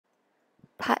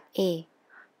Part A.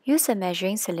 Use a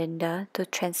measuring cylinder to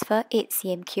transfer 8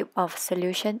 cm³ of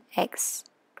solution X.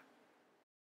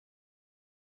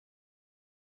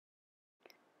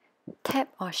 Tap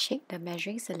or shake the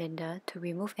measuring cylinder to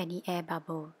remove any air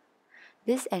bubble.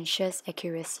 This ensures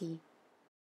accuracy.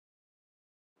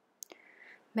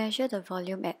 Measure the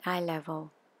volume at eye level.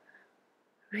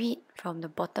 Read from the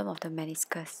bottom of the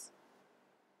meniscus.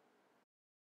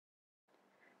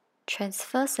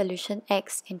 Transfer solution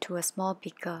X into a small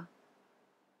beaker.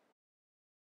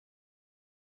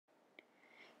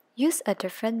 Use a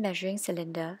different measuring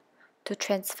cylinder to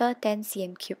transfer 10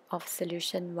 cm³ of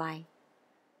solution Y.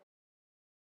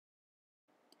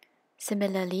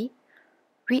 Similarly,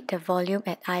 read the volume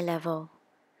at eye level.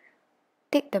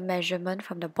 Take the measurement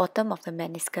from the bottom of the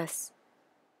meniscus.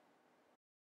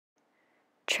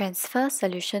 Transfer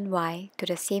solution Y to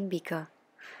the same beaker.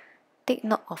 Take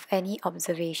note of any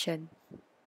observation.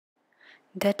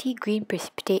 Dirty green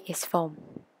precipitate is formed.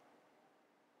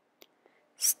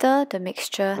 Stir the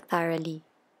mixture thoroughly.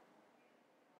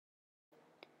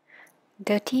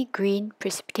 Dirty green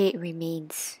precipitate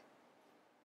remains.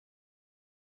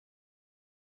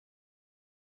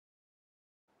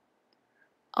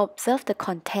 Observe the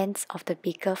contents of the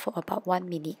beaker for about 1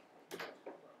 minute.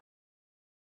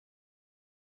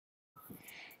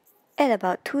 Add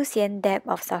about 2 cm dab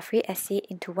of sulfuric acid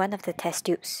into one of the test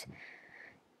tubes.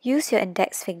 Use your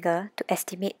index finger to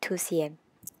estimate 2 cm.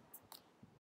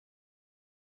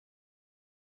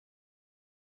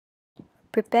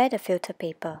 Prepare the filter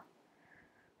paper.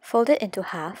 Fold it into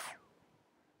half,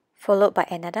 followed by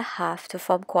another half to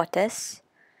form quarters,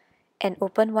 and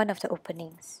open one of the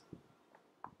openings.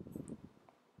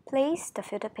 Place the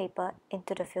filter paper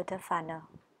into the filter funnel.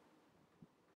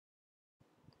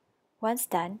 Once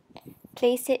done,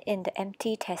 place it in the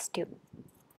empty test tube.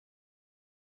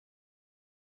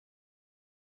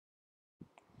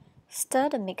 Stir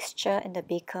the mixture in the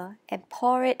beaker and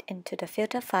pour it into the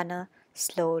filter funnel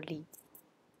slowly.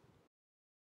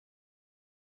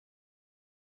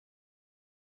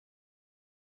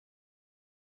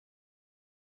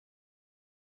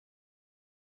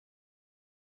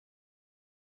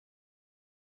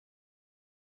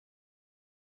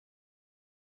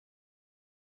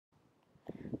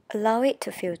 Allow it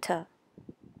to filter.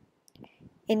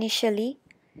 Initially,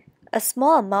 a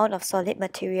small amount of solid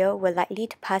material will likely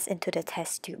to pass into the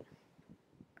test tube.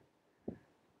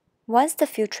 Once the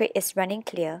filtrate is running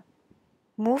clear,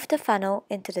 move the funnel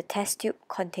into the test tube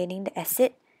containing the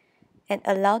acid and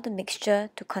allow the mixture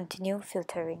to continue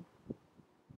filtering.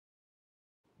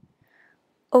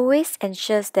 Always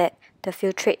ensure that the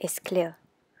filtrate is clear.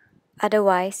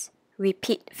 Otherwise,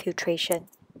 repeat filtration.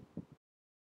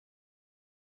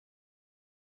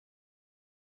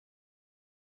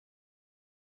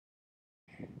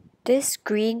 This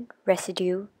green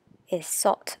residue is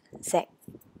salt Z.